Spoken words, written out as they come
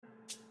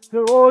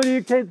to all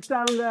you kids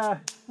down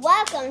there.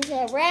 Welcome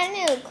to a brand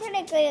new,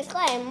 critically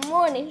acclaimed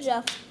morning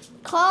show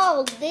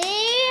called the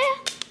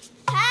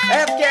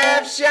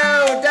FCAF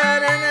Show!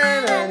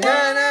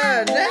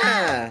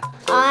 Da-na-na-na-na-na-na!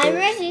 I'm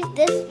Mercy,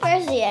 this is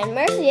Percy, and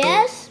Mercy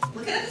is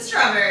Looking at the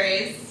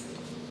strawberries.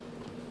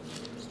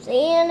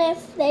 seeing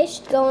if they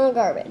should go in the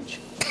garbage.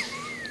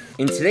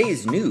 In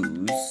today's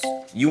news,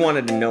 you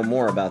wanted to know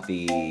more about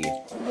the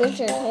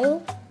Richard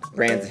who?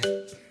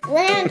 Branson.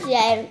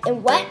 Branson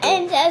and went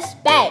into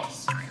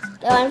space.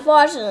 Though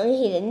unfortunately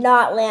he did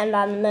not land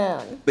on the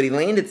moon. But he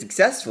landed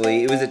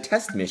successfully. It was a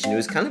test mission. It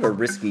was kind of a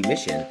risky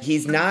mission.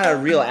 He's not a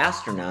real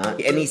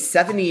astronaut, and he's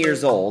 70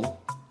 years old.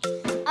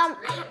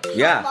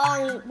 Yeah. How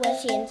long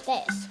was he in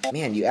space?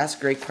 Man, you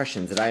ask great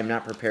questions that I am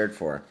not prepared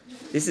for.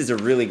 This is a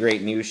really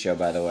great news show,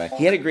 by the way.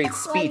 He had a great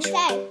speech.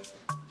 What'd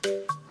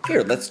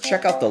Here, let's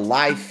check out the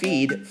live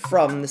feed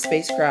from the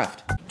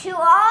spacecraft. To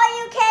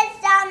all you kids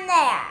down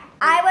there,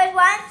 I was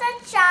once a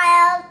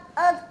child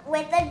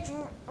with a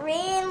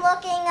dream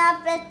looking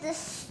up at the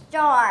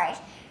stars.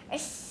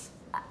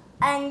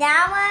 And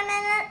now I'm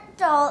an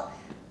adult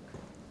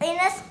in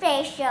a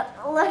spaceship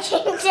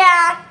looking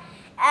down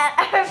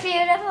at our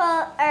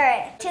beautiful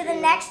Earth. To the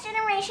next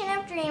generation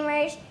of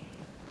dreamers,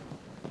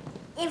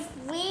 if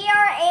we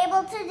are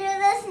able to do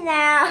this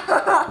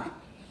now,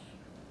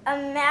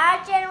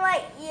 imagine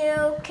what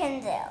you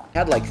can do.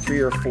 Had like 3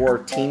 or 4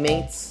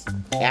 teammates,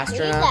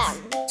 astronauts.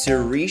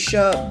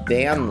 Sirisha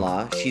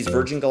Bamla, she's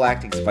Virgin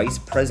Galactic's Vice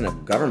President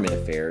of Government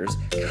Affairs.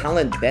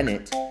 Colin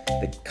Bennett,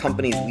 the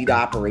company's lead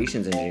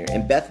operations engineer.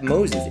 And Beth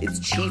Moses, its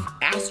chief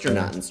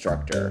astronaut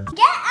instructor.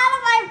 Get out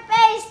of my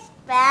face,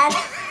 Beth.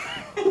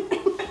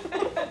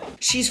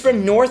 She's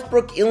from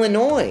Northbrook,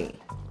 Illinois,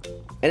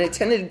 and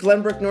attended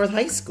Glenbrook North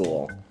High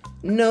School.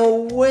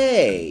 No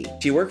way!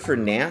 She worked for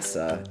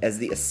NASA as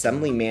the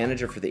assembly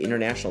manager for the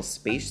International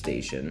Space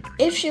Station.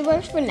 If she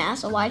works for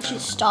NASA, why'd she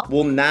stop?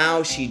 Well,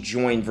 now she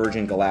joined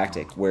Virgin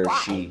Galactic, where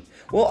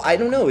well, I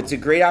don't know. It's a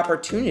great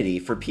opportunity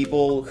for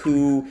people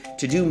to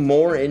do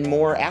more and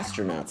more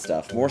astronaut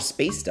stuff, more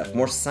space stuff,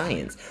 more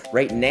science,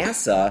 right?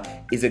 NASA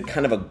is a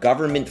kind of a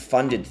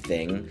government-funded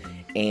thing,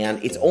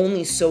 and it's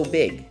only so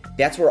big.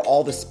 That's where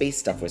all the space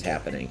stuff was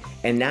happening.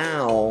 And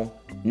now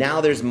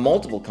there's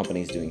multiple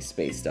companies doing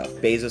space stuff.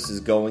 Bezos is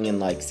going in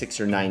like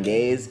 6 or 9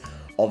 days.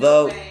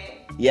 Although,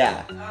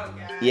 yeah.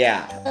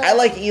 I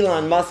like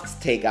Elon Musk's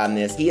take on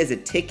this. He has a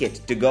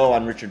ticket to go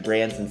on Richard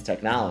Branson's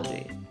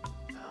technology.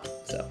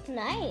 So,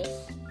 Nice.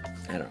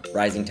 I don't know,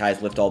 rising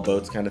tides lift all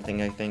boats kind of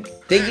thing, I think.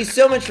 Thank you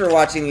so much for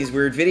watching these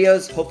weird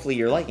videos. Hopefully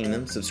you're liking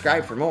them.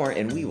 Subscribe for more,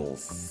 and we will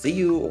see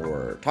you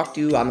or talk to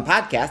you on the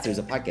podcast. There's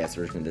a podcast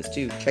version of this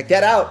too. Check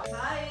that out.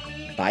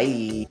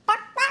 Bye.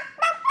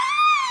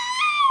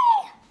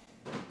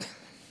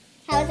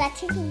 How was that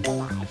chicken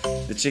goodbye?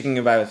 The chicken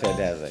goodbye was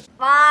fantastic.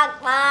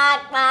 Bark,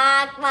 bark,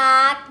 bark,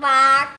 bark, bark.